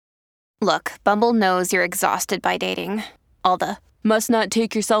Look, Bumble knows you're exhausted by dating. All the, must not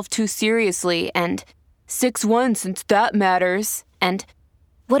take yourself too seriously, and 6'1" since that matters. And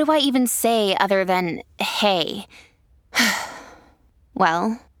what do I even say other than, hey?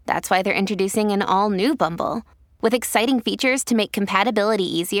 Well, that's why they're introducing an all-new Bumble, with exciting features to make compatibility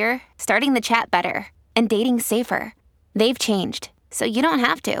easier, starting the chat better, and dating safer. They've changed, so you don't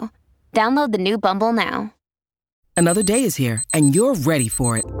have to. Download the new Bumble now. Another day is here, and you're ready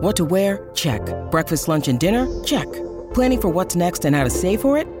for it. What to wear? Check. Breakfast, lunch, and dinner? Check. Planning for what's next and how to save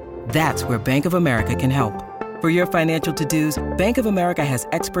for it? That's where Bank of America can help. For your financial to-dos, Bank of America has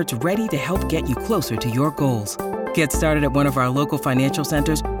experts ready to help get you closer to your goals. Get started at one of our local financial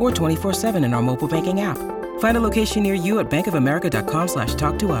centers or 24/7 in our mobile banking app. Find a location near you at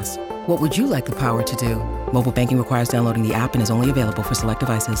bankofamerica.com/talktous. What would you like the power to do? Mobile banking requires downloading the app and is only available for select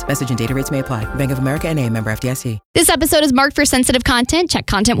devices. Message and data rates may apply. Bank of America N.A., member FDIC. This episode is marked for sensitive content. Check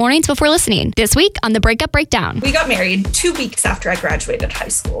content warnings before listening. This week on the Breakup Breakdown. We got married 2 weeks after I graduated high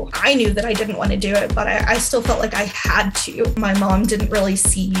school. I knew that I didn't want to do it, but I still felt like I had to. My mom didn't really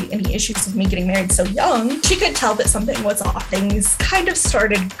see any issues with me getting married so young. She could tell that something was off. Things kind of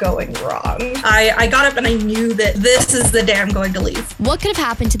started going wrong. I got up and I knew that this is the day I'm going to leave. What could have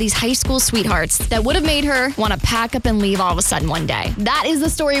happened to these high school sweethearts that would have made her want to pack up and leave all of a sudden one day? That is the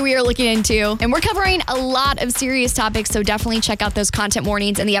story we are looking into. And we're covering a lot of serious topics, so definitely check out those content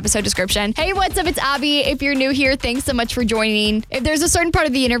warnings in the episode description. Hey, what's up? It's Abby. If you're new here, thanks so much for joining. If there's a certain part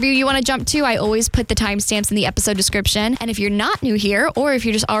of the interview you want to jump to, I always put the timestamps in the episode description. And if you're not new here, or if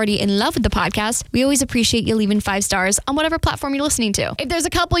you're just already in love with the podcast, we always appreciate you leaving 5 stars on whatever platform you're listening to. If there's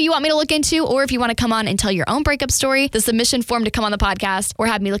a couple you want me to look into, or if you want to come on and tell your own breakup story, the submission form to come on the podcast or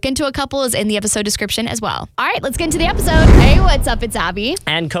have me look into a couple is in the episode description as well. All right, let's get into the episode. Hey, what's up? It's Abby.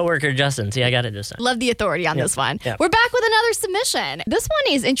 And coworker Justin. See, I got it this time. Love the authority on this one. Yep. We're back with another submission. This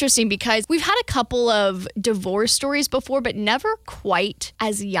one is interesting because we've had a couple of divorce stories before, but never quite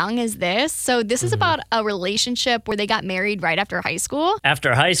as young as this. So this is about a relationship where they got married right after high school.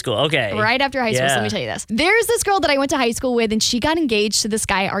 After high school, okay. Right after high school. So let me tell you this. There's this girl that I went to high school with, and she got engaged to this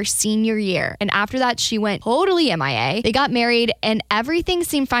guy our senior year. And after that, she went totally MIA. They got married, and everything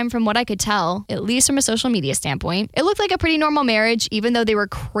seemed fine from what I could tell, at least from a social media standpoint. It looked like a pretty normal marriage, even though they were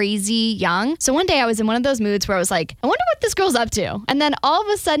crazy young. So one day I was in one of those moods where I was like, I wonder what this girl's up to. And then all of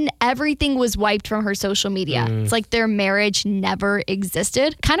a sudden, everything was wiped from her social media. It's like their marriage never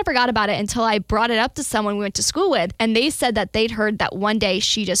existed. Kind of forgot about it until I brought it up to someone we went to school with, and they said that they'd heard that one day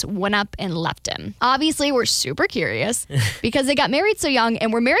she just went up and left him. Obviously, we're super curious because they got married so young,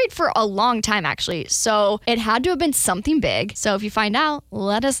 and were married for a long time, actually. So it had to have been something big. So if you find out,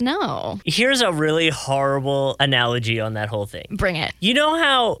 let us know. Here's a really horrible analogy on that whole thing. Bring it. You know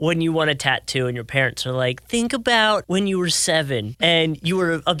how when you want a tattoo and your parents are like, think about when you were 7 and you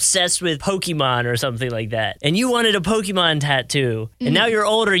were obsessed with Pokemon or something like that, and you wanted a Pokemon tattoo, and now you're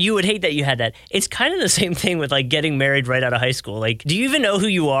older, you would hate that you had that. It's kind of the same thing with like getting married right out of high school. Like, do you even know who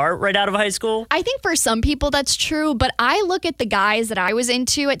you are right out of high school? I think for some people that's true, but I look at the guys that I was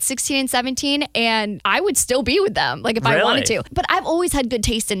into at 16 and 17, and I would still be with them, like if I wanted to. But I've always had good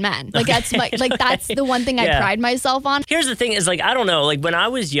taste in men. Like that's my, like that's the one thing I pride myself on. Here's the thing is like, I don't know, like when I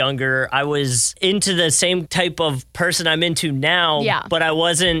was younger, I was into the same type of person I'm into now, but I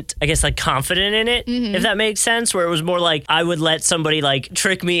wasn't, I guess, like confident in it, if that makes sense, where it was more like I would let somebody like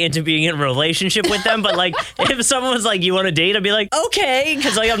trick me into being in a relationship with them. But like if someone was like, you want to date? I'd be like, okay,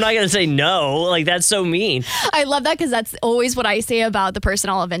 because like I'm not going to say no. Like that's so mean. I love that because that's always what I say about the person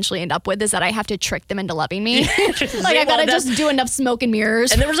I'll eventually end up with is that I have to trick them into loving me. Like I gotta just do enough smoke and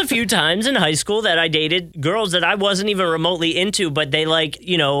mirrors. And there was a few times in high school that I dated girls that I wasn't even remotely into, but they like,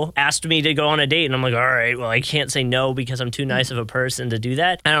 you know, asked me to go on a date. And I'm like, all right, well, I can't say no because I'm too nice of a person to do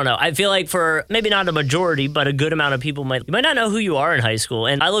that. I don't know. I feel like for maybe not a majority, but a good amount of people might not know who you are in high school.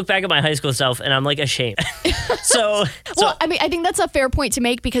 And I look back at my high school self and I'm like ashamed. So well, I mean, I think that's a fair point to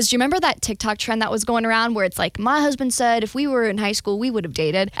make because do you remember that TikTok trend that was going around where it's like, my husband said if we were in high school, we would have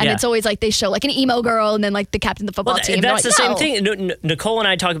dated. And it's always like they show like an emo girl and then like the captain of the football team. That's like, the same thing. Nicole and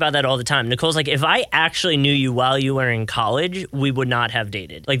I talk about that all the time. Nicole's like, if I actually knew you while you were in college, we would not have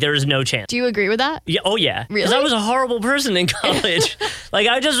dated. Like there is no chance. Do you agree with that? Yeah. Oh yeah. Really? Because I was a horrible person in college. Like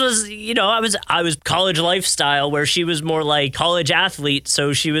I just was, you know, I was college lifestyle where she was more like college athlete.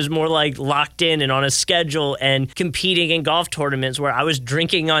 So she was more like locked in and on a schedule and competing in golf tournaments where I was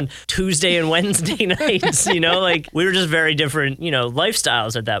drinking on Tuesday and Wednesday nights, you know, like we were just very different, you know,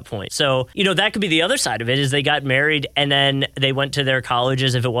 lifestyles at that point. So, you know, that could be the other side of it is they got married and then they went to their college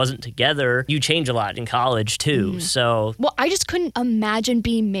marriages, if it wasn't together, you change a lot in college too. So, well, I just couldn't imagine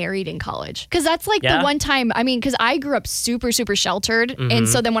being married in college because that's like the one time. I mean, because I grew up super, super sheltered, and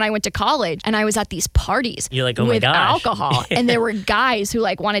so then when I went to college and I was at these parties, you're like, oh my with gosh, alcohol, and there were guys who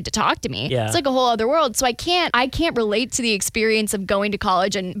like wanted to talk to me. Yeah. It's like a whole other world. So I can't relate to the experience of going to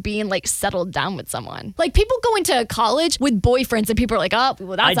college and being like settled down with someone. Like people go into college with boyfriends, and people are like, oh,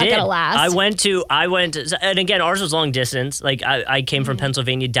 well, that's not gonna last. I went, and again, ours was long distance. Like I came from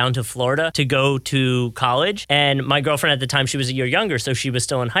Pennsylvania down to Florida to go to college, and my girlfriend at the time, she was a year younger, so she was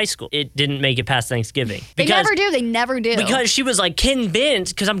still in high school. It didn't make it past Thanksgiving. They never do. Because she was like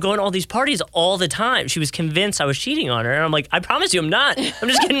convinced, because I'm going to all these parties all the time. She was convinced I was cheating on her, and I'm like, I promise you, I'm not. I'm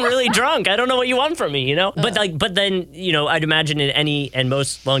just getting really drunk. I don't know what you want from me, you know. But then I'd imagine in any and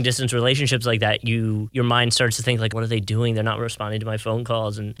most long distance relationships like that, your mind starts to think like, what are they doing? They're not responding to my phone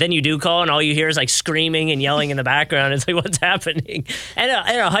calls, and then you do call, and all you hear is like screaming and yelling in the background. It's like, what's happening? And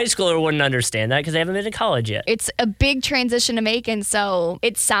a high schooler wouldn't understand that because they haven't been to college yet. It's a big transition to make, and so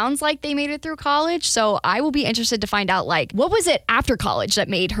it sounds like they made it through college. So I will be interested to find out, like, what was it after college that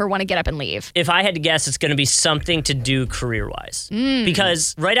made her want to get up and leave? If I had to guess, it's going to be something to do career-wise.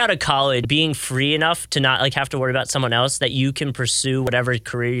 Because right out of college, being free enough to not like have to worry about someone else, that you can pursue whatever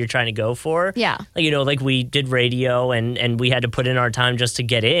career you're trying to go for. Yeah. Like we did radio and we had to put in our time just to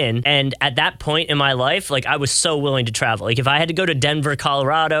get in. And at that point in my life, like I was so willing to travel. Like if I had to go to Denver,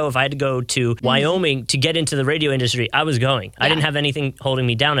 Colorado, if I had to go to Wyoming to get into the radio industry, I was going. I didn't have anything holding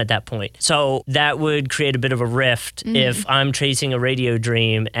me down at that point. So that would create a bit of a rift if I'm chasing a radio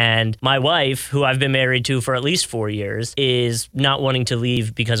dream and my wife, who I've been married to for at least 4 years, is not wanting to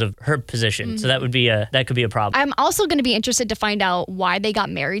leave because of her position. So that could be a problem. I'm also going to be interested to find out why they got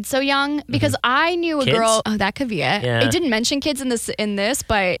married so young, because I knew a girl. Oh, that could be it. Yeah. It didn't mention kids in this,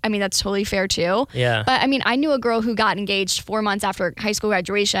 but I mean that's totally fair too. Yeah. But I mean, I knew a girl who got engaged 4 months after high school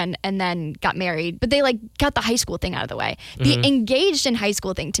graduation and then got married, but they like got the high school thing out of the way. The engaged in high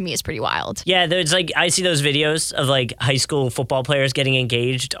school thing to me is pretty wild. Yeah, there's like I see those videos of like high school football players getting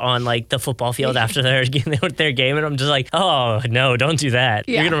engaged on like the football field after their game, and I'm just like, oh no, don't do that.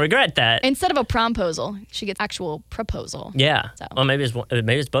 Yeah. You're gonna regret that. Instead of a promposal, she gets actual proposal. Yeah. So. Well, maybe it's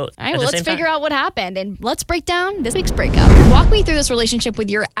both. All right, well, let's figure out what happened and let's break down this week's breakup. Walk me through this relationship with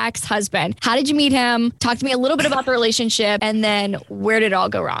your ex-husband. How did you meet him? Talk to me a little bit about the relationship, and then where did it all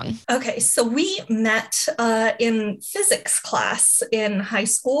go wrong? Okay, so we met in physics class in high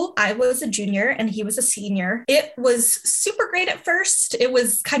school. I was a junior and he was a senior. It was super great at first. It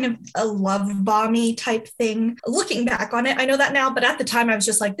was kind of a love bomby type thing. Looking back on it, I know that now, but at the time I was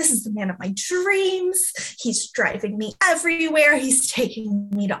just like, this is the man of my dreams. He's driving me everywhere. He's taking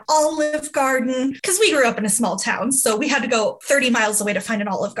me to Olive Garden, because we grew up in a small town, so we had to go 30 miles away to find an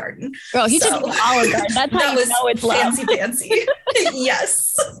Olive Garden. Bro, he took me to Olive Garden. That's how you know it's love. Fancy.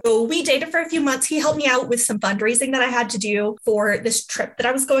 Yes. So we dated for a few months. He helped me out with some fundraising that I had to do for this trip that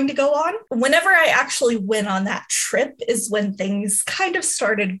I was going to go on. Whenever I actually went on that trip is when things kind of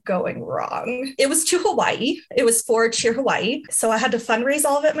started going wrong. It was to Hawaii. It was for Cheer Hawaii. So I had to fundraise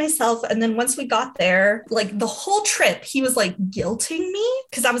all of it myself. And then once we got there, like the whole trip, he was like guilting me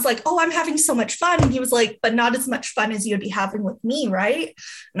because I was like, oh, I'm having so much fun. And he was like, but not as much fun as you'd be having with me, right?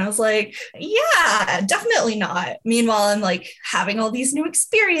 And I was like, yeah, definitely not. Meanwhile, I'm like having all these new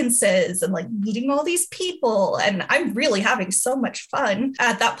experiences and like meeting all these people. And I'm really having so much fun.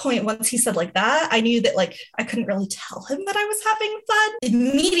 At that point, once he said like that, I knew that like I couldn't really tell him that I was having fun.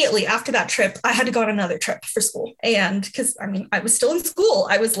 Immediately after that trip, I had to go on another trip for school. And because I mean, I was still in school.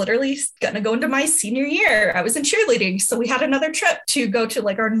 I was literally going to go into my senior year. I was in cheerleading. So we had another trip to go to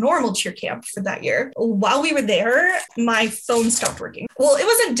like our normal cheer camp for that year. While we were there, my phone stopped working. Well, it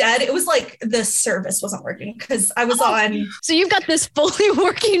wasn't dead. It was like the service wasn't working because I was on. So you've got this fully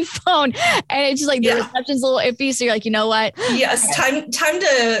working phone and it's just like the reception's a little iffy. So you're like, you know what? Yes. Okay. Time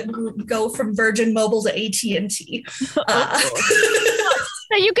to go from Virgin Mobile to AT&T.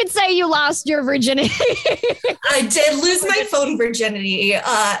 So you could say you lost your virginity. I did lose my phone virginity.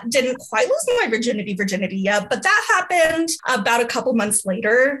 Didn't quite lose my virginity yet, but that happened about a couple months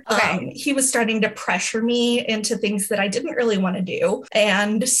later. Okay. He was starting to pressure me into things that I didn't really want to do.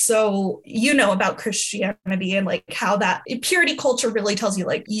 And so, you know about Christianity and like how that purity culture really tells you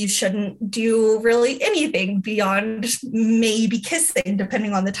like you shouldn't do really anything beyond maybe kissing,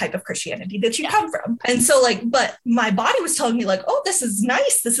 depending on the type of Christianity that you come from. And so like, but my body was telling me like, oh, this is nice.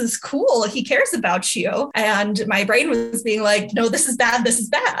 This is cool. He cares about you. And my brain was being like, no, this is bad. This is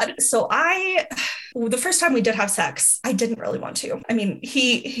bad. So the first time we did have sex, I didn't really want to. I mean,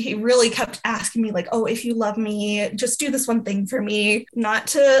 he really kept asking me like, oh, if you love me, just do this one thing for me. Not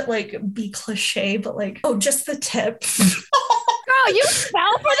to like be cliche, but like, oh, just the tip. Wow, you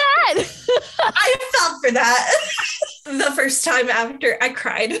fell for that? I fell for that. The first time after I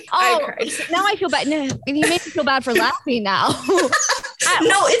cried. I cried. Now I feel bad. No, you make me feel bad for laughing now.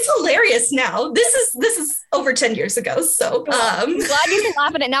 No, it's hilarious now. This is over 10 years ago. So I'm glad you can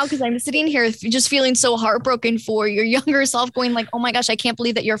laugh at it now, because I'm sitting here just feeling so heartbroken for your younger self, going like, oh my gosh, I can't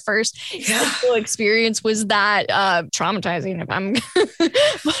believe that your first sexual experience was that traumatizing.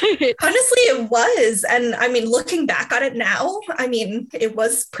 Honestly, it was. And I mean, looking back on it now, I mean, it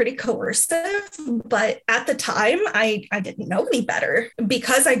was pretty coercive, but at the time I didn't know any better,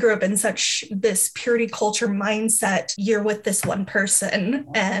 because I grew up in such this purity culture mindset. You're with this one person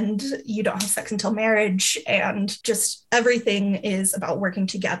and you don't have sex until marriage, and just everything is about working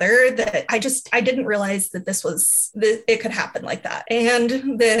together, that I didn't realize that it could happen like that.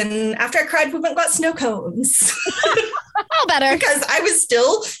 And then after I cried, we went and got snow cones. Oh, better. Because I was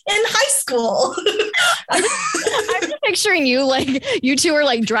still in high school. I'm just picturing you, like, you two are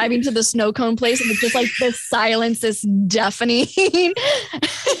like driving to the snow cone place, and it's just like this silence, this deafening.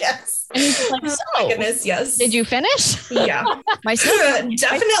 Yes. And he's just like, oh my goodness, yes. Did you finish? Yeah.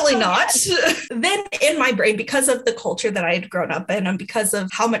 Definitely not. Then in my brain, because of the culture that I had grown up in, and because of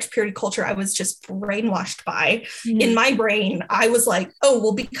how much purity culture I was just brainwashed by, in my brain, I was like, oh,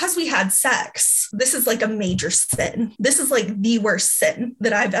 well, because we had sex, this is like a major sin. This is like the worst sin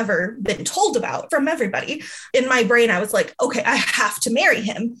that I've ever been told about from everybody. In my brain, I was like, okay, I have to marry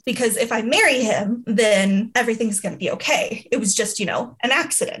him, because if I marry him, then everything's going to be okay. It was just, an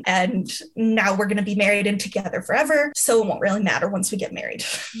accident. And now we're going to be married and together forever, so it won't really matter once we get married.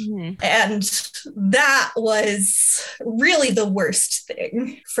 And that was really the worst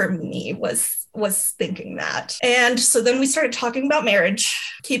thing for me, was thinking that. And so then we started talking about marriage.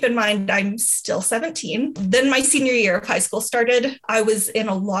 Keep in mind, I'm still 17. Then my senior year of high school started. I was in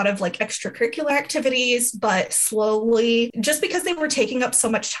a lot of like extracurricular activities, but slowly, just because they were taking up so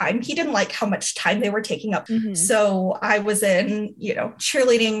much time, he didn't like how much time they were taking up. So I was in,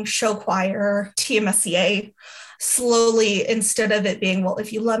 cheerleading, show choir, TMSCA. Slowly, instead of it being, well,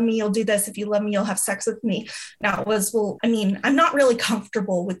 if you love me, you'll do this. If you love me, you'll have sex with me. Now it was, well, I mean, I'm not really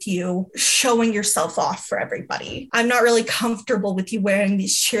comfortable with you showing yourself off for everybody. I'm not really comfortable with you wearing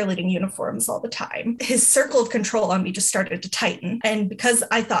these cheerleading uniforms all the time. His circle of control on me just started to tighten. And because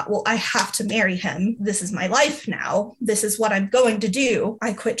I thought, well, I have to marry him. This is my life now. This is what I'm going to do.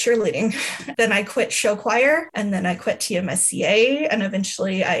 I quit cheerleading. Then I quit show choir. And then I quit TMSCA. And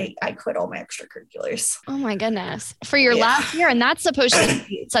eventually I quit all my extracurriculars. Oh my goodness. For your last year. And that's supposed to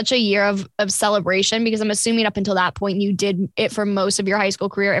be such a year of celebration, because I'm assuming up until that point you did it for most of your high school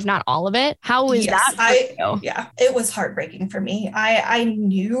career, if not all of it. How was that for you? Yeah, it was heartbreaking for me. I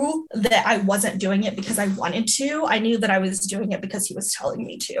knew that I wasn't doing it because I wanted to. I knew that I was doing it because he was telling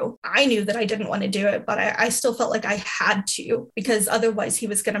me to. I knew that I didn't want to do it, but I still felt like I had to, because otherwise he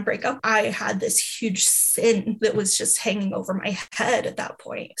was going to break up. I had this huge sin that was just hanging over my head at that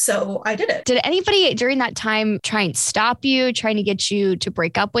point. So I did it. Did anybody during that time try and stop you, trying to get you to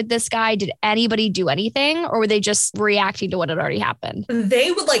break up with this guy? Did anybody do anything, or were they just reacting to what had already happened? They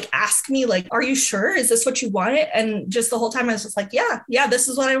would like ask me like, are you sure? Is this what you want? And just the whole time I was just like, yeah, this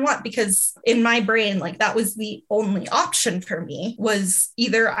is what I want. Because in my brain, like that was the only option for me, was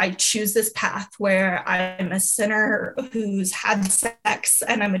either I choose this path where I'm a sinner who's had sex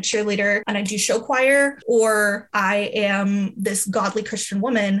and I'm a cheerleader and I do show choir, or I am this godly Christian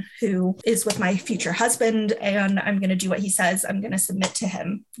woman who is with my future husband and I'm going to do what he says. I'm going to submit to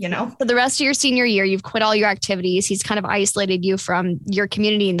him, For the rest of your senior year, you've quit all your activities. He's kind of isolated you from your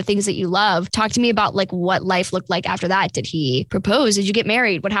community and the things that you love. Talk to me about like what life looked like after that. Did he propose? Did you get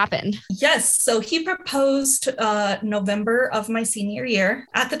married? What happened? Yes. So he proposed November of my senior year.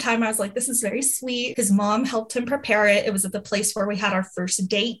 At the time, I was like, this is very sweet. His mom helped him prepare it. It was at the place where we had our first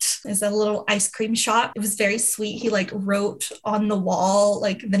date. It's a little ice cream shop. It was very sweet. He like wrote on the wall,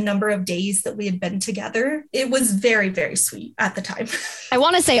 like the number of days that we had been together. It was very, very sweet at the time. I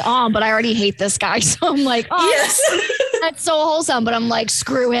want to say, but I already hate this guy. So I'm like, yes. That's so wholesome. But I'm like,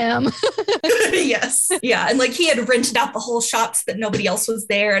 screw him. Yes. Yeah. And like he had rented out the whole shop so that nobody else was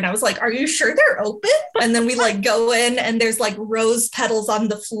there. And I was like, are you sure they're open? And then we like go in and there's like rose petals on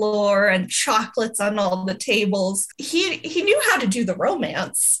the floor and chocolates on all the tables. He knew how to do the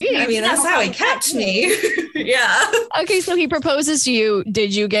romance. I mean, that's how he kept me. Yeah. Okay. So he proposes to you.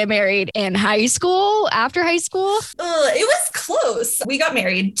 Did you get married in high school, after high school? It was close. We got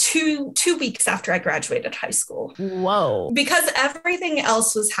married two weeks after I graduated high school. Whoa. no. Because everything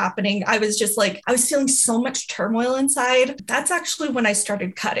else was happening, I was just like, I was feeling so much turmoil inside. That's actually when I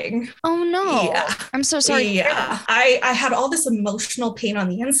started cutting. Oh no. Yeah. I'm so sorry. Yeah. I had all this emotional pain on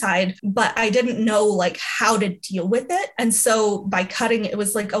the inside, but I didn't know like how to deal with it. And so by cutting, it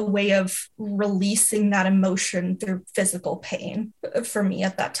was like a way of releasing that emotion through physical pain for me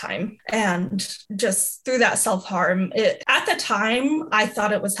at that time. And just through that self-harm, at the time, I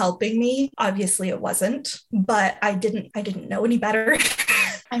thought it was helping me. Obviously it wasn't, but I didn't know any better.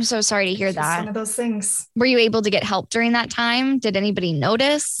 I'm so sorry to hear that. One of those things. Were you able to get help during that time? Did anybody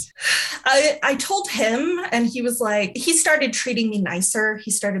notice? I told him, and he was like, he started treating me nicer.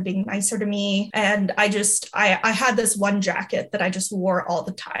 He started being nicer to me. And I had this one jacket that I just wore all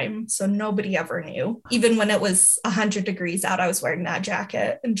the time. So nobody ever knew. Even when it was 100 degrees out, I was wearing that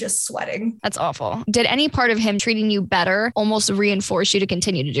jacket and just sweating. That's awful. Did any part of him treating you better almost reinforce you to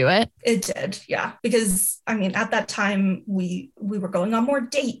continue to do it? It did, yeah. Because I mean, at that time, we were going on more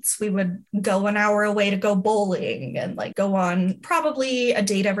dates. We would go an hour away to go bowling and like go on probably a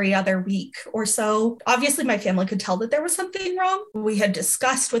date every other week or so. Obviously, my family could tell that there was something wrong. We had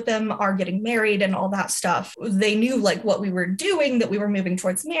discussed with them our getting married and all that stuff. They knew like what we were doing, that we were moving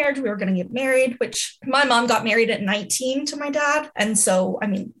towards marriage. We were going to get married, which my mom got married at 19 to my dad. And so, I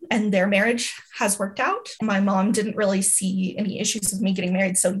mean, and their marriage has worked out. My mom didn't really see any issues with me getting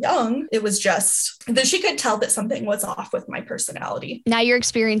married so young. It was just that she could tell that something was off with my personality. Now you're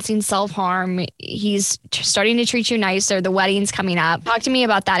experiencing self-harm. He's starting to treat you nicer. The wedding's coming up. Talk to me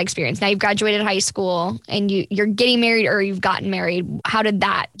about that experience. Now you've graduated high school and you're getting married or you've gotten married. How did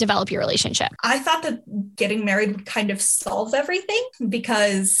that develop your relationship? I thought that getting married would kind of solve everything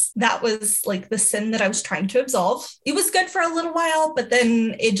because that was like the sin that I was trying to absolve. It was good for a little while, but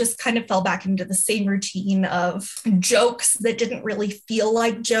then it just kind of fell back into the same routine of jokes that didn't really feel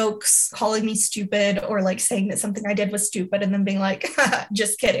like jokes, calling me stupid or like saying that something I did was stupid and then being like,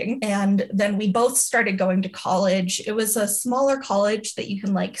 just kidding. And then we both started going to college. It was a smaller college that you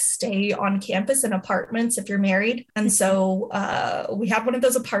can like stay on campus in apartments if you're married. And so we had one of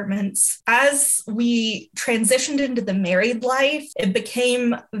those apartments. As we transitioned into the married life, it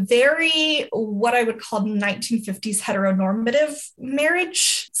became very what I would call 1950s heteronormative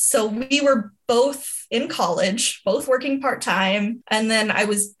marriage. So we were both in college, both working part-time. And then I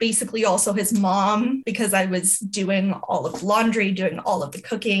was basically also his mom because I was doing all of the laundry, doing all of the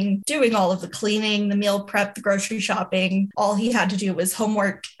cooking, doing all of the cleaning, the meal prep, the grocery shopping. All he had to do was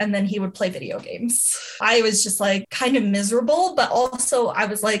homework and then he would play video games. I was just like kind of miserable, but also I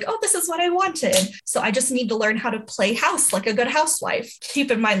was like, oh, this is what I wanted. So I just need to learn how to play house like a good housewife.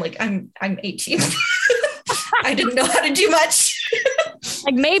 Keep in mind, like I'm 18. I didn't know how to do much.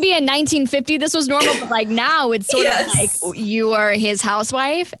 Like maybe in 1950 this was normal, but like now it's sort of like you are his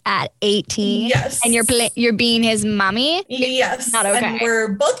housewife at 18. Yes. And you're being his mommy. Yes. Not okay. And we're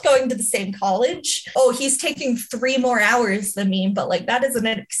both going to the same college. Oh, he's taking 3 more hours than me, but like that isn't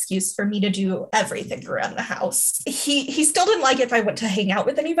an excuse for me to do everything around the house. He still didn't like if I went to hang out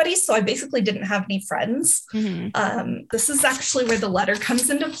with anybody, so I basically didn't have any friends. Mm-hmm. This is actually where the letter comes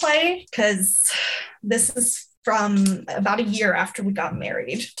into play because this is from about a year after we got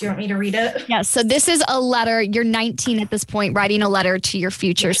married. Do you want me to read it? Yeah. So this is a letter. You're 19 at this point, writing a letter to your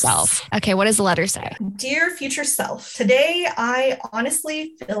future self. Okay. What does the letter say? Dear future self, today I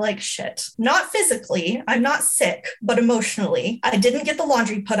honestly feel like shit. Not physically, I'm not sick, but emotionally. I didn't get the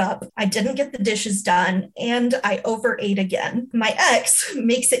laundry put up. I didn't get the dishes done, and I overate again. My ex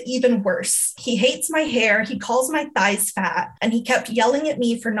makes it even worse. He hates my hair. He calls my thighs fat, and he kept yelling at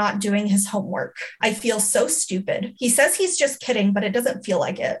me for not doing his homework. I feel so stupid. He says he's just kidding, but it doesn't feel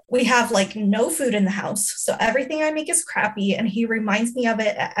like it. We have like no food in the house, so everything I make is crappy, and he reminds me of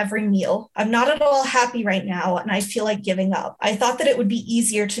it at every meal. I'm not at all happy right now, and I feel like giving up. I thought that it would be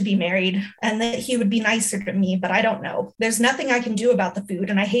easier to be married and that he would be nicer to me, but I don't know. There's nothing I can do about the food,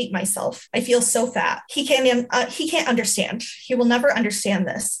 and I hate myself. I feel so fat. He can't understand. He will never understand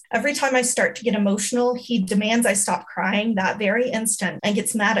this. Every time I start to get emotional, he demands I stop crying that very instant and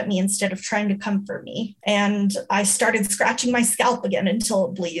gets mad at me instead of trying to comfort me. And I started scratching my scalp again until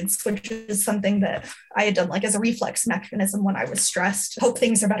it bleeds, which is something that I had done like as a reflex mechanism when I was stressed. Hope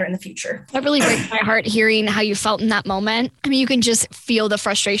things are better in the future. That really breaks my heart hearing how you felt in that moment. I mean, you can just feel the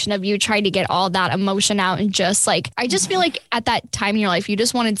frustration of you trying to get all that emotion out and just like, I just feel like at that time in your life, you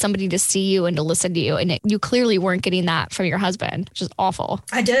just wanted somebody to see you and to listen to you. And you clearly weren't getting that from your husband, which is awful.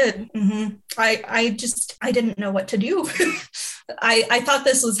 I did. Mm-hmm. I didn't know what to do. I thought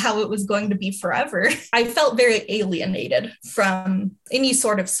this was how it was going to be forever. I felt very alienated from any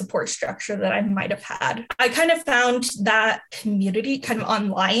sort of support structure that I might have had. I kind of found that community kind of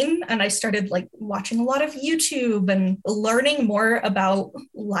online, and I started like watching a lot of YouTube and learning more about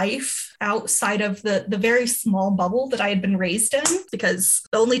life outside of the very small bubble that I had been raised in, because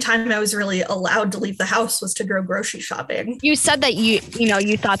the only time I was really allowed to leave the house was to go grocery shopping. You said that you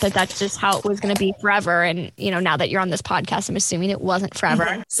thought that that's just how it was going to be forever. And, now that you're on this podcast, I'm assuming it wasn't forever.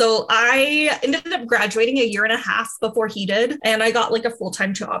 Mm-hmm. So I ended up graduating a year and a half before he did. And I got like a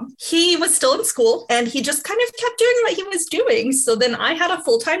full-time job. He was still in school and he just kind of kept doing what he was doing. So then I had a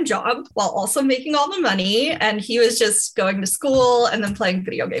full-time job while also making all the money. And he was just going to school and then playing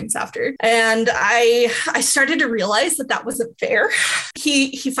video games after. And I started to realize that wasn't fair.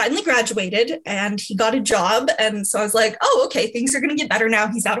 He finally graduated and he got a job. And so I was like, oh, okay, things are going to get better now.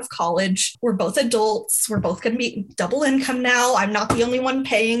 He's out of college. We're both adults. We're both going to be double income now. I'm not the only one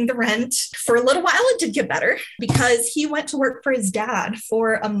paying the rent. For a little while, it did get better because he went to work for his dad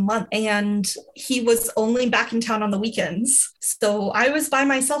for a month and he was only back in town on the weekends. So I was by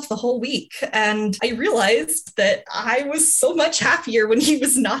myself the whole week. And I realized that I was so much happier when he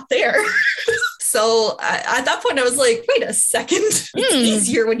was not there. So at that point, I was like, wait a second, it's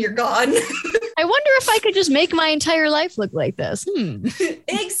easier when you're gone. I wonder if I could just make my entire life look like this.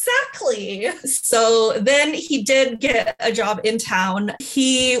 Exactly. So then he did get a job in town.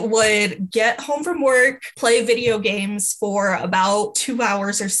 He would get home from work, play video games for about 2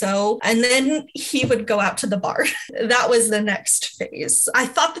 hours or so, and then he would go out to the bar. That was the next phase. I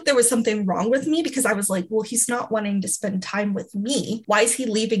thought that there was something wrong with me because I was like, well, he's not wanting to spend time with me. Why is he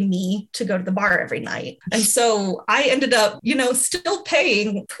leaving me to go to the bar every night? And so I ended up, still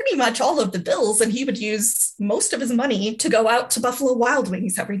paying pretty much all of the bills, and he would use most of his money to go out to Buffalo Wild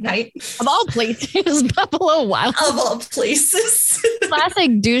Wings every night. Of all places, Buffalo Wild Wings. Of all places.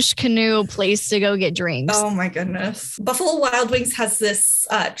 Classic douche canoe place to go get drinks. Oh my goodness. Buffalo Wild Wings has this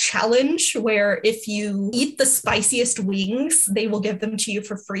challenge where if you eat the spiciest wings, they will give them to you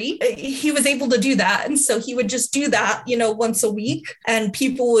for free. He was able to do that. And so he would just do that, once a week. And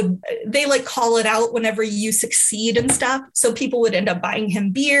people they like call it out whenever you succeed and stuff. So people would end up buying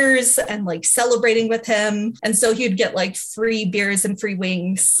him beers and like celebrating with him. And so he'd get like free beers and free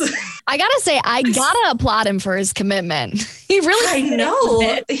wings. I gotta say, I gotta applaud him for his commitment. He really, I know.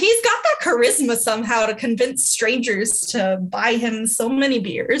 He's got that charisma somehow to convince strangers to buy him so many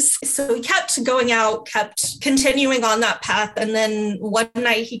beers. So he kept going out, kept continuing on that path. And then one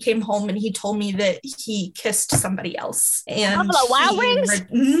night he came home and he told me that he kissed somebody else. And Buffalo Wild Wings?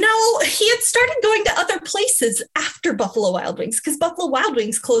 No, he had started going to other places after Buffalo Wild Wings because Buffalo Wild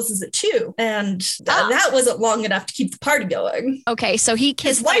Wings closes at 2. And that wasn't long enough to keep the party going. Okay, so he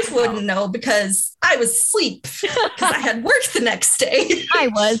kissed his wife wouldn't know because I was asleep because I had work the next day. I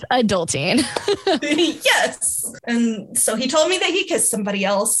was adulting. Yes. And so he told me that he kissed somebody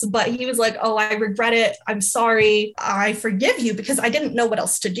else, but he was like, oh, I regret it. I'm sorry. I forgive you because I didn't know what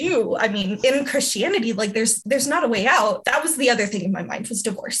else to do. I mean, in Christianity, like there's not a way out. That was the other thing in my mind was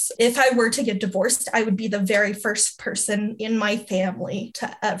divorce. If I were to get divorced, I would be the very first person in my family to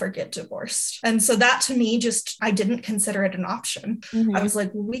ever get divorced. And so that to me, I didn't consider it an option. Mm-hmm. I was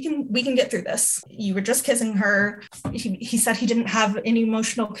like, well, we can get through this. You were just kissing her. He said he didn't have any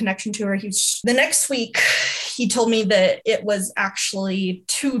emotional connection to her. The next week, he told me that it was actually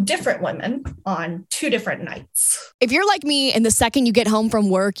 2 different women on 2 different nights. If you're like me and the second you get home from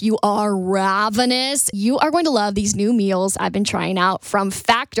work, you are ravenous, you are going to love these new meals I've been trying out from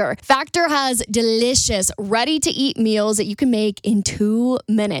Factor. Factor has delicious, ready-to-eat meals that you can make in 2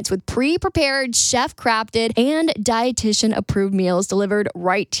 minutes with pre-prepared, chef-crafted, and dietitian-approved meals delivered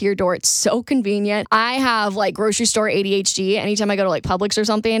right to your door. It's so convenient. I have like grocery store ADHD. Anytime I go to like Publix or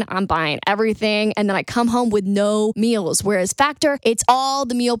something, I'm buying everything. And then I come home with no meals. Whereas Factor, it's all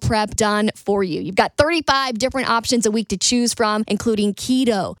the meal prep done for you. You've got 35 different options a week to choose from, including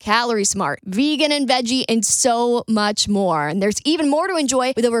keto, calorie smart, vegan and veggie, and so much more. And there's even more to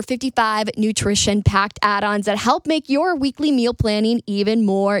enjoy with over 55 nutrition-packed add-ons that help make your weekly meal planning even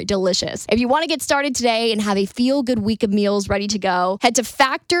more delicious. If you want to get started today and have a feel-good week of meals ready to go, head to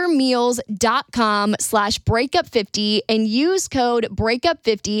factormeals.com/breakup50 and use code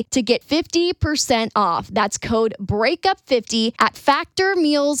breakup50 to get 50% off. That's That's code BREAKUP50 at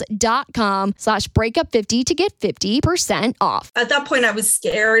factormeals.com/breakup50 to get 50% off. At that point, I was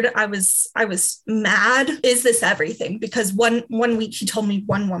scared. I was mad. Is this everything? Because one week he told me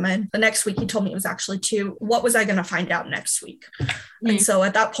one woman. The next week he told me it was actually two. What was I going to find out next week? And so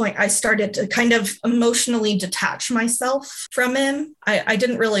at that point, I started to kind of emotionally detach myself from him. I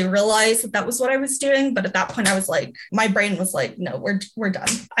didn't really realize that was what I was doing. But at that point, I was like, my brain was like, no, we're done.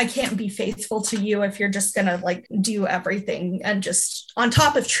 I can't be faithful to you if you're just going to like do everything and just on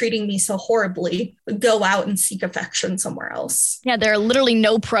top of treating me so horribly, go out and seek affection somewhere else. Yeah, there are literally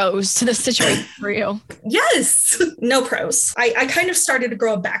no pros to the situation for you. Yes, no pros. I kind of started to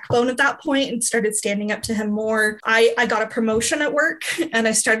grow a backbone at that point and started standing up to him more. I got a promotion at work and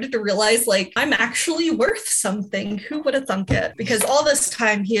I started to realize like I'm actually worth something. Who would have thunk it? Because all this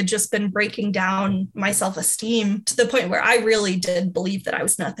time he had just been breaking down my self-esteem to the point where I really did believe that I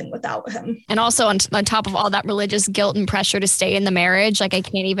was nothing without him. And also on top of all that religious guilt and pressure to stay in the marriage, like I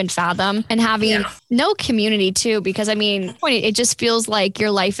can't even fathom. And having no community too, because I mean, it just feels like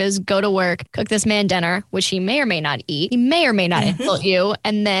your life is go to work, cook this man dinner, which he may or may not eat. He may or may not insult you,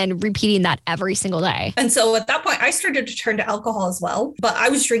 and then repeating that every single day. And so at that point, I started to turn to alcohol as well, but I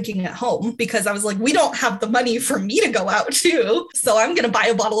was drinking at home because I was like, we don't have the money for me to go out too. So I'm going to buy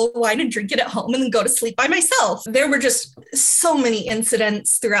a bottle of wine and drink it at home and then go to sleep by myself. There were just so many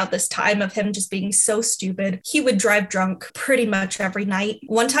incidents throughout this time of him just being so stupid. He would drive drunk pretty much every night.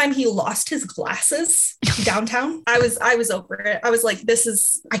 One time he lost his glasses downtown. I was over it. I was like,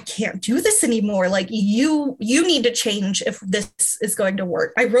 I can't do this anymore. Like you need to change if this is going to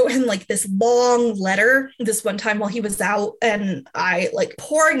work. I wrote him like this long letter this one time while he was out, and I like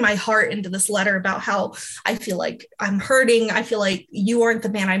pouring my heart into this letter about how I feel like I'm hurting. I feel like you aren't the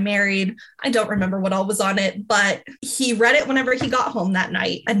man I married. I don't remember what all was on it, but he read it whenever he got home that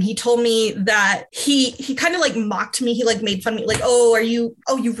night. And he told me that he kind of like mocked me. He like made fun of me, like,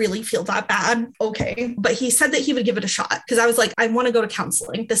 you really feel that bad? Okay. But he said that he would give it a shot because I was like, I want to go to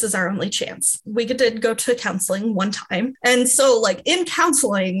counseling. This is our only chance. We did go to counseling one time. And so like in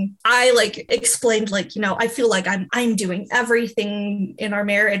counseling, I like explained like, I feel like I'm doing everything in our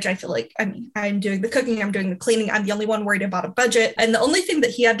marriage. I feel like I'm doing the cooking. I'm doing the cleaning. I'm the only one worried about a budget. And the only thing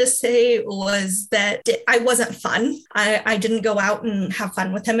that he had to say was that I wasn't fun. I didn't go out and have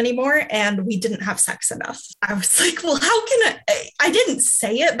fun with him anymore. And we didn't have sex enough. I was like, well, how can I didn't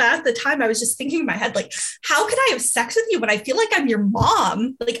say it, but at the time I was just thinking in my head, like, how can I have sex with you when I feel like I'm your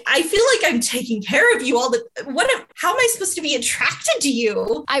mom? Like, I feel like I'm taking care of you how am I supposed to be attracted to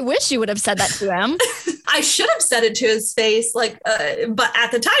you? I wish you would have said that to him. I should have said it to his face, but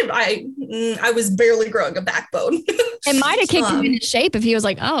at the time I was barely growing a backbone. It might have kicked him into shape if he was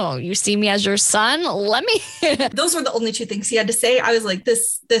like, oh, you see me as your son? Let me. Those were the only two things he had to say. I was like,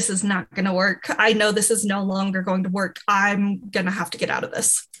 this is not going to work. I know this is no longer going to work. I'm going to have to get out of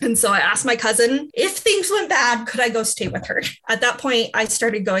this. And so I asked my cousin, if things went bad, could I go stay with her? At that point, I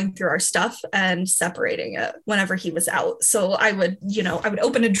started going through our stuff and separating it whenever he was out. So I would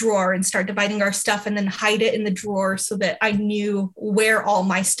open a drawer and start dividing our stuff and then hide it in the drawer so that I knew where all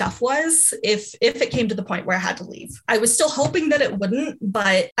my stuff was if it came to the point where I had to leave. I was still hoping that it wouldn't,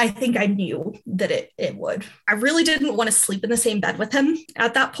 but I think I knew that it would. I really didn't want to sleep in the same bed with him.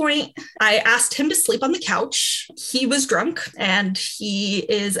 At that point, I asked him to sleep on the couch. He was drunk and he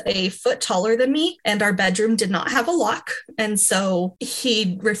is a foot taller than me, and our bedroom did not have a lock. And so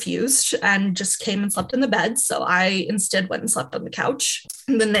he refused and just came and slept in the bed. So I instead went and slept on the couch.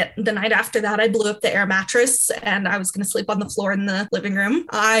 And then the night after that, I blew up the air mattress and I was going to sleep on the floor in the living room.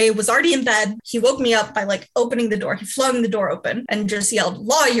 I was already in bed. He woke me up by like opening the door. He flung the door open and just yelled,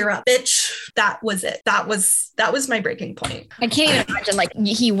 "Lawyer up, bitch." That was it. That was my breaking point. I can't even imagine, like,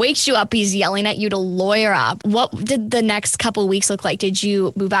 he wakes you up, he's yelling at you to lawyer up. What did the next couple of weeks look like? Did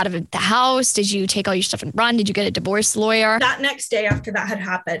you move out of the house? Did you take all your stuff and run? Did you get a divorce lawyer? That next day after that had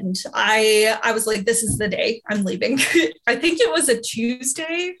happened, I was like, this is the day I'm leaving. I think it was a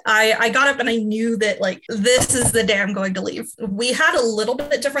Tuesday. I got up and I knew that like, this is the day I'm going to leave. We had a little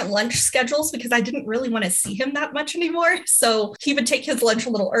bit different lunch schedules because I didn't really want to see him that much anymore. So he would take his lunch a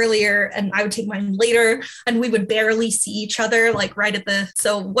little earlier and I would take mine later, and we would barely see each other like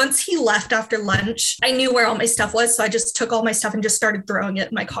so once he left after lunch, I knew where all my stuff was. So I just took all my stuff and just started throwing it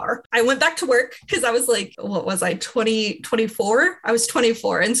in my car. I went back to work because I was like, what was I, 24? I was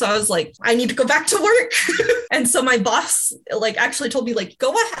 24. And so I was like, I need to go back to work. And so my boss like actually told me like,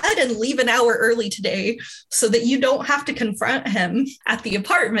 go ahead and leave an hour early today so that you don't have to confront him at the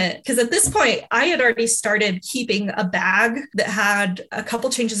apartment. Because at this point, I had already started keeping a bag that had a couple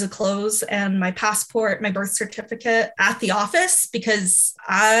changes of clothes and my passport, my birth certificate at the office because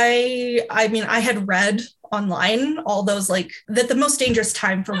I had read online all those like that the most dangerous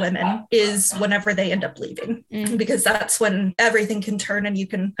time for women is whenever they end up leaving, because that's when everything can turn and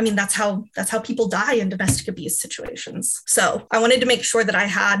that's how people die in domestic abuse situations. So I wanted to make sure that I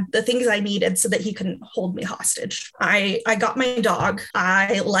had the things I needed so that he couldn't hold me hostage. I got my dog.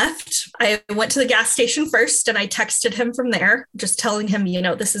 I left. I went to the gas station first and I texted him from there, just telling him,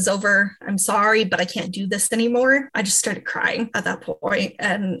 this is over. I'm sorry, but I can't do this anymore. I just started crying at that point.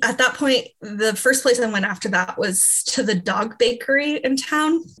 And at that point, the first place I went after that was to the dog bakery in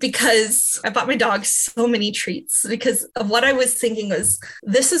town, because I bought my dog so many treats, because of what I was thinking was,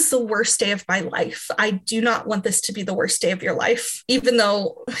 this is the worst day of my life. I do not want this to be the worst day of your life, even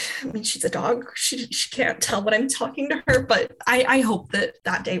though, she's a dog. She can't tell when I'm talking to her, but I hope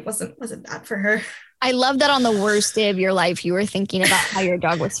that day wasn't bad for her. I love that on the worst day of your life, you were thinking about how your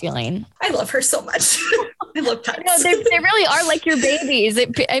dog was feeling. I love her so much. I love pets. No, they really are like your babies.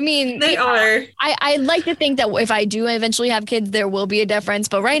 They are. I like to think that if I do eventually have kids, there will be a difference.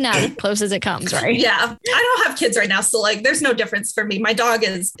 But right now, as close as it comes, right? Yeah. I don't have kids right now. So there's no difference for me. My dog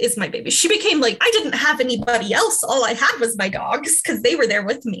is my baby. She became I didn't have anybody else. All I had was my dogs because they were there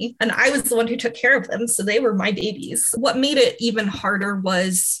with me. And I was the one who took care of them. So they were my babies. What made it even harder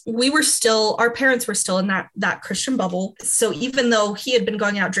was our parents were still in that Christian bubble. So even though he had been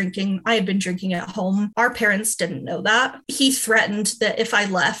going out drinking, I had been drinking at home. Our parents didn't know that. He threatened that if I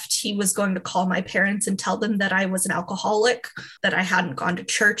left, he was going to call my parents and tell them that I was an alcoholic, that I hadn't gone to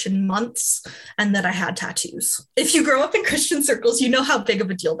church in months, and that I had tattoos. If you grow up in Christian circles, you know how big of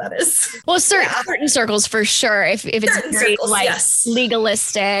a deal that is. Well, certain circles for sure. If it's very circles, yes.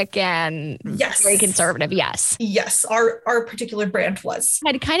 Legalistic and very conservative, yes. Yes, our particular brand was.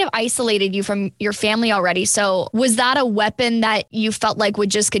 I'd kind of isolated you from your family already. So was that a weapon that you felt like would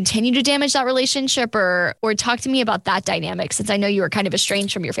just continue to damage that relationship, or talk to me about that dynamic, since I know you were kind of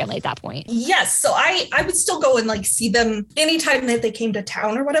estranged from your family at that point? Yes. So I would still go and see them anytime that they came to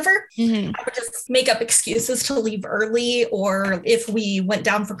town or whatever. Mm-hmm. I would just make up excuses to leave early, or if we went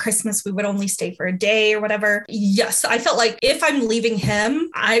down for Christmas, we would only stay for a day or whatever. Yes. I felt like if I'm leaving him,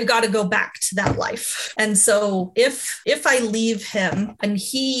 I got to go back to that life. And so if I leave him and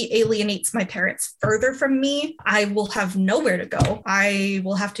he alienates my parents further from me, I will have nowhere to go. I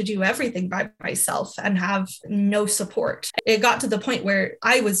will have to do everything by myself and have no support. It got to the point where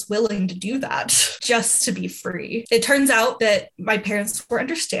I was willing to do that just to be free. It turns out that my parents were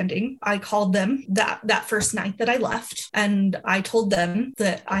understanding. I called them that first night that I left, and I told them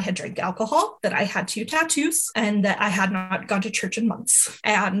that I had drank alcohol, that I had 2 tattoos, and that I had not gone to church in months,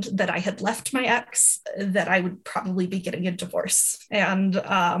 and that I had left my ex, that I would probably be getting a divorce. And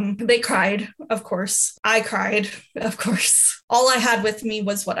they cried, of course. I cried, of course. All I had with me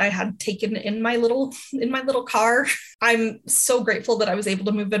was what I had taken in my little car. I'm so grateful that I was able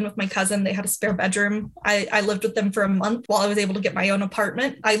to move in with my cousin. They had a spare bedroom. I lived with them for a month while I was able to get my own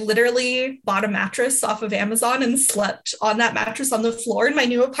apartment. I literally bought a mattress off of Amazon and slept on that mattress on the floor in my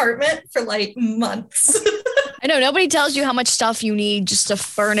new apartment for months. I know nobody tells you how much stuff you need just to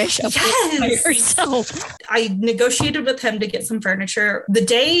furnish a place by yourself. I negotiated with him to get some furniture. The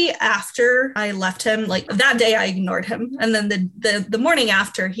day after I left him, that day I ignored him. And then the morning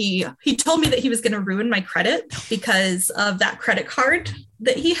after, he told me that he was going to ruin my credit because of that credit card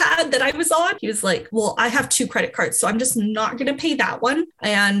that he had that I was on. He was like, well, I have 2 credit cards, so I'm just not going to pay that one.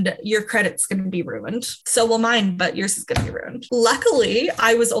 And your credit's going to be ruined. So will mine, but yours is going to be ruined. Luckily,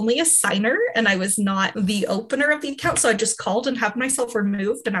 I was only a signer and I was not the opener of the account. So I just called and had myself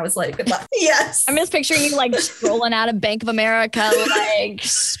removed. And I was like, good luck. Yes. I'm just picturing you strolling out of Bank of America,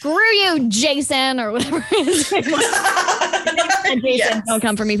 screw you, Jason, or whatever his name was. Jason, yes. Don't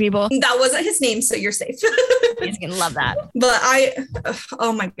come for me, people. That wasn't his name, so you're safe. He's going to love that. But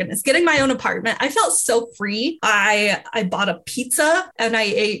oh my goodness, getting my own apartment, I felt so free. I bought a pizza and I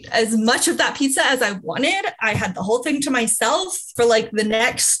ate as much of that pizza as I wanted. I had the whole thing to myself for the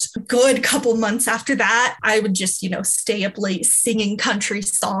next good couple months after that. I would just, stay up late singing country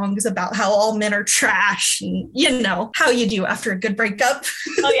songs about how all men are trash and, how you do after a good breakup.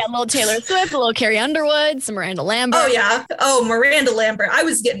 Oh yeah, a little Taylor Swift, a little Carrie Underwood, some Miranda Lambert. Oh yeah. Oh, Miranda Lambert. I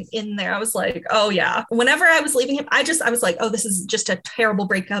was getting in there. I was like, oh yeah. Whenever I was leaving him, I was like, oh, this is just a terrible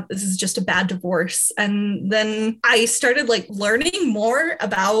breakup. This is just a bad divorce. And then I started learning more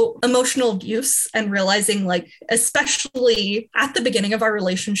about emotional abuse and realizing especially at the beginning of our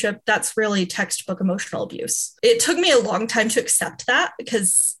relationship, that's really textbook emotional abuse. It took me a long time to accept that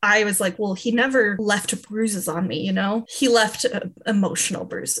because I was like, well, he never left bruises on me, he left emotional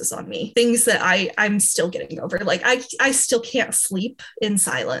bruises on me, things that I'm still getting over. I still can't sleep in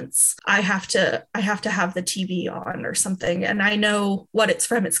silence. I have to have the TV on or something. And I know what it's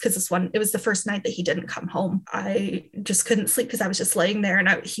from. It's because it was the first night that he didn't come home. I just couldn't sleep because I was just laying there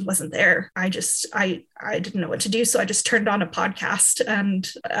and he wasn't there. I didn't know what to do. So I just turned on a podcast. And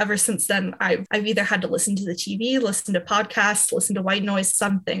ever since then, I've either had to listen to the TV, listen to podcasts, listen to white noise,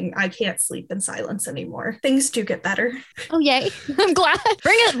 something. I can't sleep in silence anymore. Things do get better. Oh, yay. I'm glad.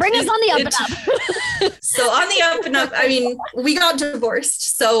 Bring us on the up and up. So on the up and up, I mean, we got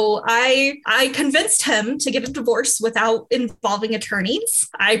divorced. So I convinced him to get a divorce without involving attorneys.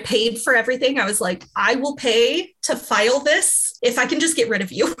 I paid for everything. I was like, I will pay to file this if I can just get rid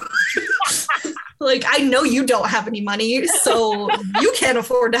of you. Like, I know you don't have any money, so you can't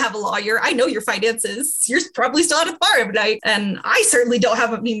afford to have a lawyer. I know your finances. You're probably still at the bar every night. And I certainly don't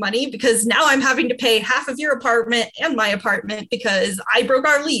have any money because now I'm having to pay half of your apartment and my apartment because I broke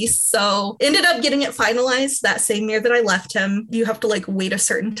our lease. So ended up getting it finalized that same year that I left him. You have to like wait a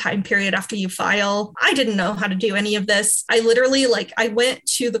certain time period after you file. I didn't know how to do any of this. I literally I went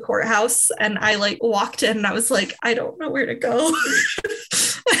to the courthouse and I walked in and I was like, I don't know where to go.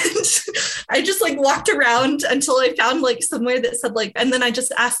 And I just walked around until I found somewhere that said and then I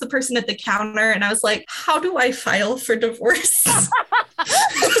just asked the person at the counter and I was like, how do I file for divorce?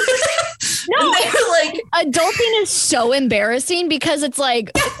 No, adulting is so embarrassing because it's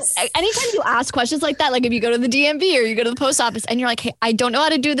yes. Anytime you ask questions like that, if you go to the DMV or you go to the post office and you're like, hey, I don't know how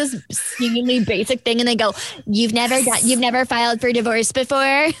to do this seemingly basic thing. And they go, you've never filed for divorce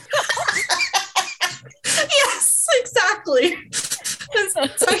before. Yes, exactly.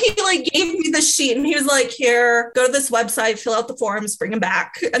 So he gave me the sheet and he was like, here, go to this website, fill out the forms, bring them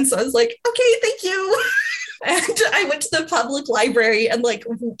back. And so I was like, okay, thank you. And I went to the public library and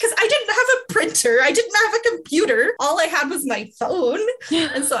because I didn't have a printer, I didn't have a computer. All I had was my phone.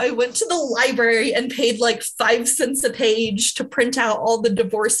 And so I went to the library and paid 5 cents a page to print out all the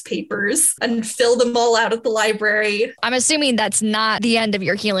divorce papers and fill them all out at the library. I'm assuming that's not the end of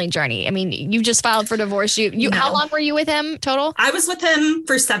your healing journey. I mean, you just filed for divorce. No. How long were you with him total? I was with him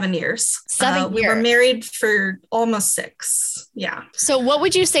for 7 years. 7 years. We were married for almost 6. Yeah. So what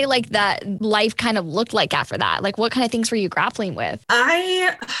would you say that life kind of looked like after that? What kind of things were you grappling with?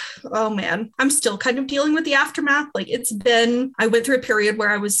 Oh man, I'm still kind of dealing with the aftermath. I went through a period where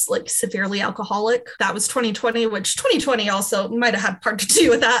I was severely alcoholic. That was 2020, which 2020 also might have had part to do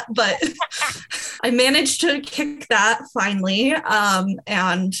with that, but I managed to kick that finally.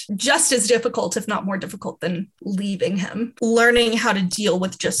 And just as difficult, if not more difficult than leaving him, learning how to deal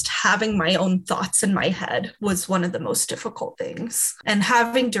with just having my own thoughts in my head was one of the most difficult things, and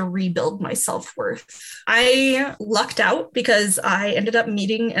having to rebuild my self-worth. I lucked out because I ended up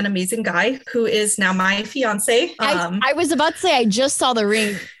meeting an amazing guy who is now my fiance. I was about to say, I just saw the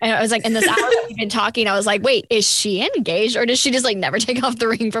ring and I was in this hour that we've been talking, I was like, wait, is she engaged or does she just never take off the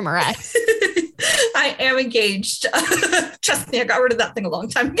ring from her ex? I am engaged. Trust me, I got rid of that thing a long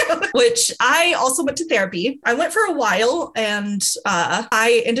time ago, which I also went to therapy. I went for a while and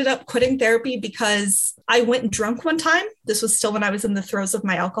I ended up quitting therapy because I went drunk one time. This was still when I was in the throes of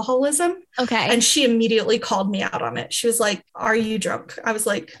my alcoholism. Okay. And she immediately called me out on it. She was like, are you drunk? I was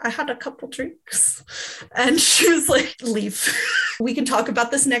like, I had a couple drinks. And she was like, leave. We can talk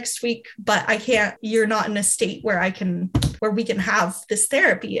about this next week, but I can't, you're not in a state where we can have this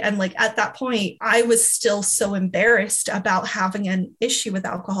therapy. And at that point, I was still so embarrassed about having an issue with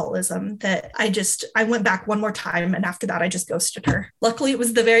alcoholism that I went back one more time. And after that, I just ghosted her. Luckily, it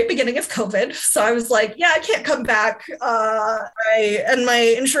was the very beginning of COVID. So I was like, yeah, I can't come back. And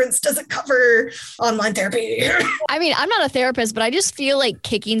my insurance doesn't cover online therapy. I mean, I'm not a therapist, but I just feel like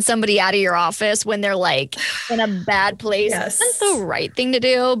kicking somebody out of your office when they're in a bad place isn't the right thing to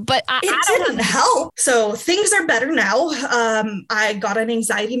do. But it didn't help. So things are better now. I got an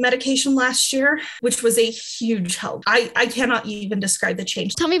anxiety medication last year, which was a huge help. I cannot even describe the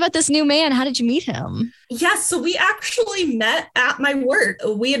change. Tell me about this new man. How did you meet him? Yeah, so we actually met at my work.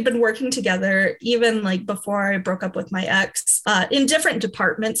 We had been working together even before I broke up with my ex in different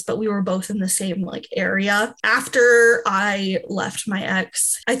departments, but we were both in the same area. After I left my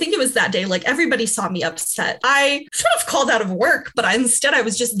ex, I think it was that day, everybody saw me upset. I should have called out of work, but instead I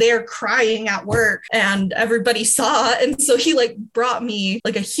was just there crying at work and everybody saw. And so he brought me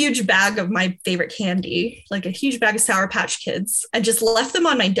a huge bag of my favorite candy, a huge bag of Sour Patch Kids. I just left them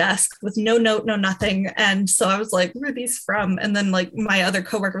on my desk with no note, no nothing. And so I was like, where are these from? And then my other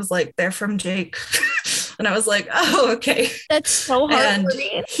coworker was like, they're from Jake. And I was like, oh, okay. That's so hard for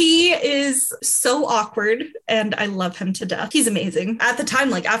me. He is so awkward and I love him to death. He's amazing. At the time,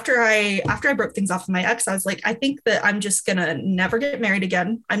 like after I broke things off with my ex, I was like, I think that I'm just gonna never get married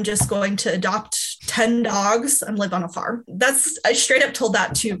again. I'm just going to adopt 10 dogs and live on a farm. I straight up told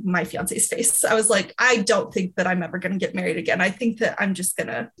that to my fiance's face. I was like, I don't think that I'm ever going to get married again. I think that I'm just going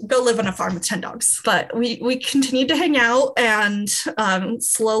to go live on a farm with 10 dogs. But we continued to hang out and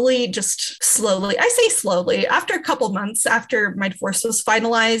slowly, I say slowly, after a couple months after my divorce was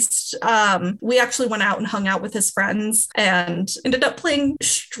finalized, we actually went out and hung out with his friends and ended up playing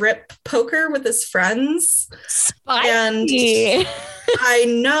strip poker with his friends. Spicy. And I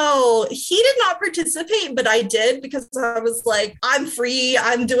know he did not participate, but I did because I was like, I'm free,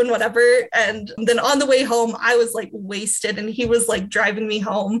 I'm doing whatever. And then on the way home, I was like wasted and he was like driving me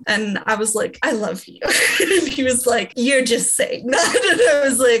home. And I was like, I love you. And he was like, you're just saying that. And I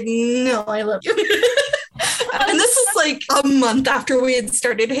was like, no, I love you. And this is like a month after we had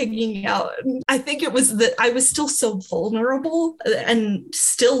started hanging out. I think it was that I was still so vulnerable and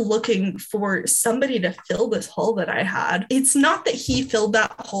still looking for somebody to fill this hole that I had. It's not that he filled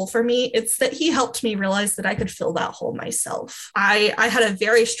that hole for me. It's that he helped me realize that I could fill that hole myself. I had a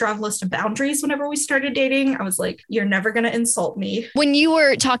very strong list of boundaries whenever we started dating. I was like, you're never going to insult me. When you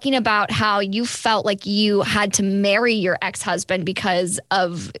were talking about how you felt like you had to marry your ex-husband because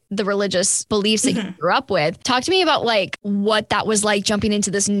of the religious beliefs that you grew up with, talk to me about like what that was like jumping into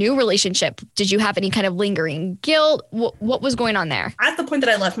this new relationship. Did you have any kind of lingering guilt? What was going on there? At the point that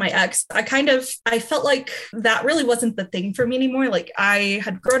I left my ex, I felt like that really wasn't the thing for me anymore. Like I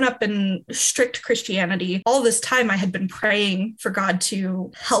had grown up in strict Christianity. All this time I had been praying for God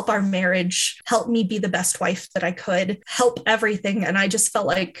to help our marriage, help me be the best wife that I could, help everything. And I just felt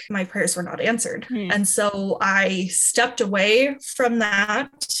like my prayers were not answered. And so I stepped away from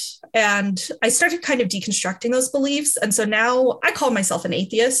that. And I started kind of deconstructing those beliefs. And so now I call myself an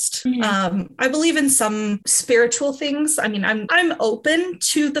atheist. I believe in some spiritual things. I mean, I'm open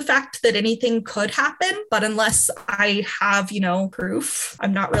to the fact that anything could happen, but unless I have, proof,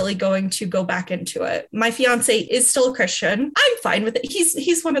 I'm not really going to go back into it. My fiance is still a Christian. I'm fine with it.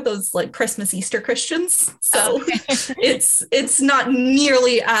 He's one of those like Christmas, Easter Christians. So it's not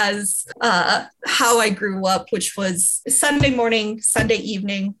nearly as how I grew up, which was Sunday morning, Sunday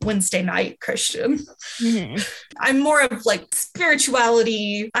evening, Wednesday night Christian. I'm more of like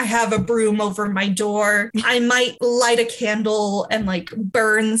spirituality. I have a broom over my door. I might light a candle and like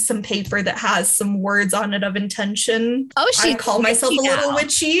burn some paper that has some words on it of intention. I call myself a little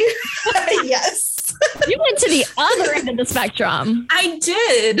witchy. Yes. You went to the other end of the spectrum. I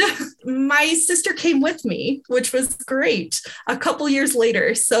did. My sister came with me, which was great, a couple years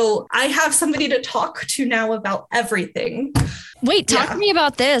later. So I have somebody to talk to now about everything. Wait, talk to me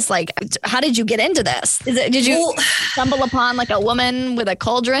about this. Like, how did you get into this? Did you stumble upon like a woman with a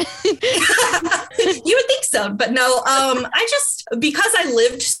cauldron? You would think so, but no. Because I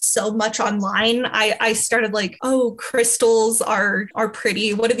lived so much online, I started like, oh, crystals are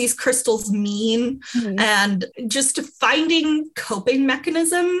pretty. What do these crystals mean? And just finding coping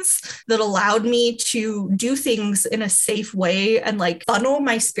mechanisms that allowed me to do things in a safe way and like funnel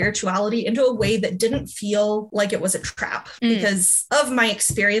my spirituality into a way that didn't feel like it was a trap. Because of my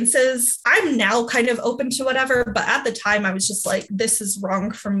experiences, I'm now kind of open to whatever, but at the time I was just like, this is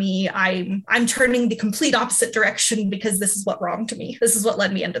wrong for me. I'm turning the complete opposite direction because this is what wronged me. This is what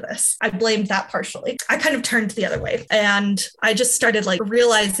led me into this. I blamed that partially. I kind of turned the other way. And I just started like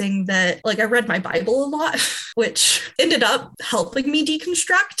realizing that like I read my Bible a lot, which ended up helping me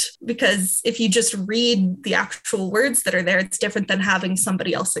deconstruct, because if you just read the actual words that are there, it's different than having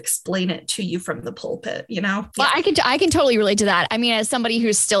somebody else explain it to you from the pulpit, Well, I can totally relate to that. I mean, as somebody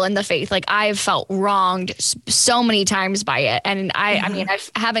who's still in the faith, like I've felt wronged so many times by it. And I mean, I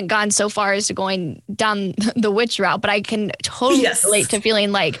haven't gone so far as to going down the witch route, but I can totally relate to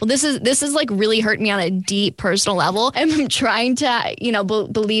feeling like, well, this is like really hurt me on a deep personal level. And I'm trying to,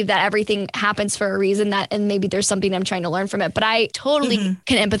 believe that everything happens for a reason, and maybe there's something I'm trying to learn from it. But I totally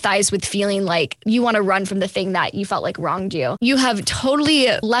can empathize with feeling like you want to run from the thing that you felt like wronged you. You have totally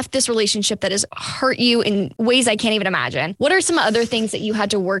left this relationship that has hurt you in ways I can't even imagine. What are some other things that you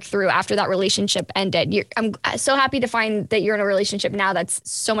had to work through after that relationship ended? I'm so happy to find that you're in a relationship now that's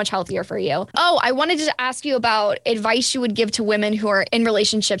so much healthier for you. Oh, I wanted to ask you about advice you would give to women who are in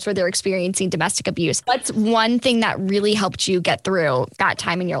relationships where they're experiencing domestic abuse. What's one thing that really helped you get through that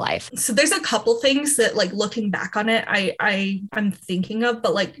time in your life? So there's a couple things that like looking back on it, I'm thinking of,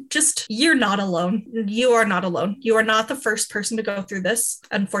 but like you're not alone. You are not alone. You are not the first person to go through this.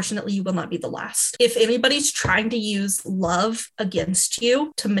 Unfortunately, you will not be the last. If anybody's trying to use love against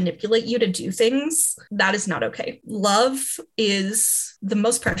you to manipulate you to do things, that is not okay. Love is the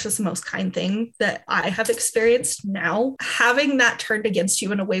most precious and most kind thing that I have experienced now. Having that turned against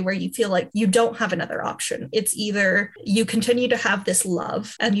you in a way where you feel like you don't have another option. It's either you continue to have this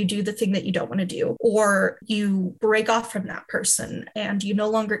love and you do the thing that you don't want to do, or you break off from that person and you no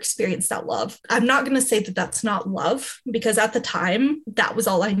longer experience that love. I'm not going to say that that's not love, because at the time, that was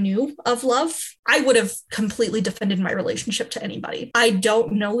all I knew of love. I would have completely defended my relationship to anybody. I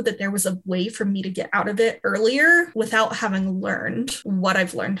don't know that there was a way for me to get out of it earlier without having learned what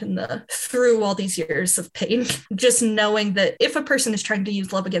I've learned through all these years of pain. Just knowing that if a person is trying to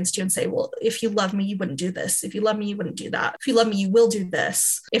use love against you and say, well, if you love me, you wouldn't do this. If you love me, you wouldn't do that. If you love me, you will do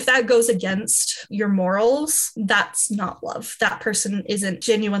this. If that goes against your morals, that's not love. That person isn't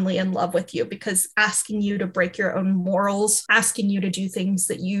genuinely in love with you, because asking you to break your own morals, asking you to do things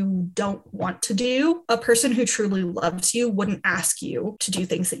that you don't want to do, a person who truly loves you wouldn't ask you to do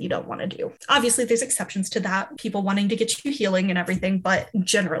things that you don't want to do. Obviously, there's exceptions to that, people wanting to get you healing and everything, but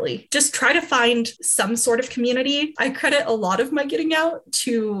generally, just try to find some sort of community. I credit a lot of my getting out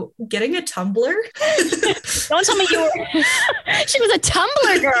to getting a Tumblr. Don't tell me you were... She was a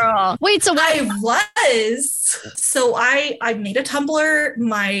Tumblr girl. Wait, so I was. So I made a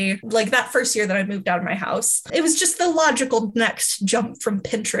Tumblr that first year that I moved out of my house. It was just the logical next jump from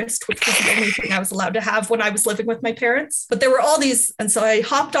Pinterest, which was the only thing I was allowed to have when I was living with my parents. But there were all these, and so I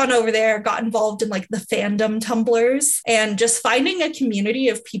hopped on over there, got involved in like the fandom Tumblrs, and just finding a community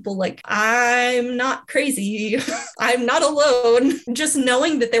of people like, I'm not crazy, I'm not alone. Just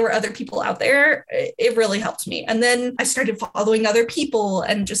knowing that there were other people out there, it really helped me. And then I started following other people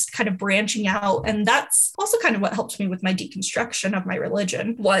and just kind of branching out. And that's also kind of what helped me with my deconstruction of my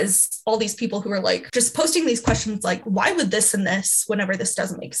religion, was all these people who were like just posting these questions like, why would this and this whenever this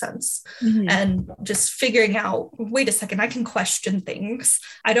doesn't make sense? Mm-hmm. And just figuring out, wait a second, I can question things.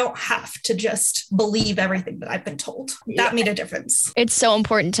 I don't have to just believe everything that I've been told. That made a difference. It's so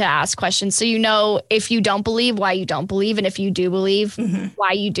important to ask questions, so you know if you don't believe, why you don't believe, and if you do believe,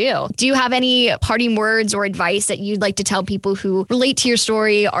 why you do. Do you have any parting words or advice that you'd like to tell people who relate to your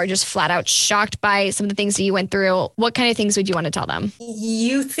story, are just flat out shocked by some of the things that you went through? What kind of things would you want to tell them?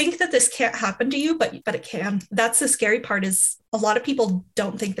 You think that this can't happen to you, but it can. That's the scary part, is a lot of people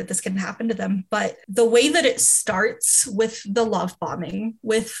don't think that this can happen to them, but the way that it starts with the love bombing,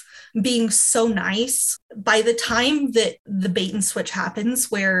 with being so nice, by the time that the bait and switch happens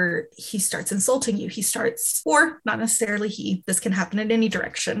where he starts insulting you, or not necessarily this can happen in any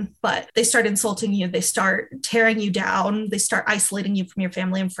direction, but they start insulting you, they start tearing you down, they start isolating you from your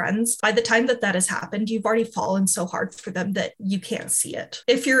family and friends. By the time that has happened, you've already fallen so hard for them that you can't see it.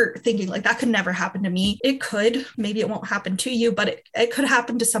 If you're thinking like, that could never happen to me, it could. Maybe it won't happen to you, but it could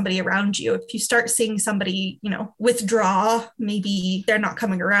happen to somebody around you. If you start seeing somebody, withdraw, maybe they're not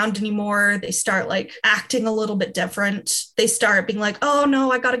coming around anymore, they start like acting a little bit different, they start being like, oh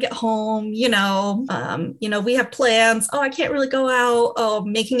no, I gotta get home, we have plans, oh, I can't really go out, oh,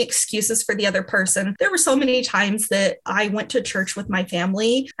 making excuses for the other person. There were so many times that I went to church with my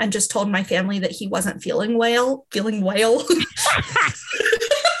family and just told my family that he wasn't feeling well.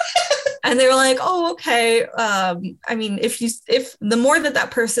 And they were like, oh, okay. If the more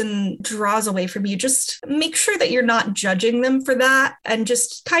that person draws away from you, just make sure that you're not judging them for that, and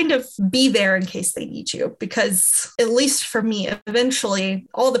just kind of be there in case they need you. Because at least for me, eventually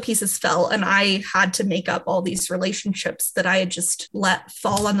all the pieces fell and I had to make up all these relationships that I had just let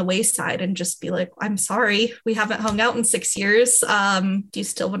fall on the wayside, and just be like, I'm sorry, we haven't hung out in 6 years. Do you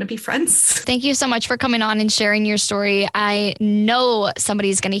still want to be friends? Thank you so much for coming on and sharing your story. I know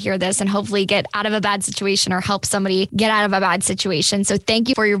somebody's going to hear this and hopefully get out of a bad situation or help somebody get out of a bad situation. So thank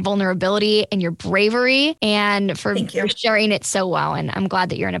you for your vulnerability and your bravery, and for sharing it so well. And I'm glad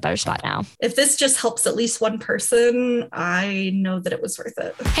that you're in a better spot now. If this just helps at least one person, I know that it was worth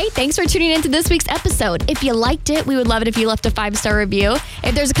it. Hey, thanks for tuning into this week's episode. If you liked it, we would love it if you left a 5-star review.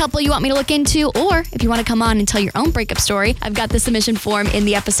 If there's a couple you want me to look into, or if you want to come on and tell your own breakup story, I've got the submission form in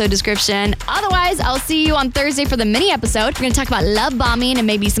the episode description. Otherwise, I'll see you on Thursday for the mini episode. We're going to talk about love bombing and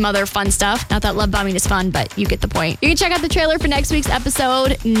maybe some other fun stuff. Not that love bombing is fun, but you get the point. You can check out the trailer for next week's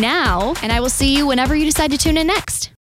episode now, and I will see you whenever you decide to tune in next.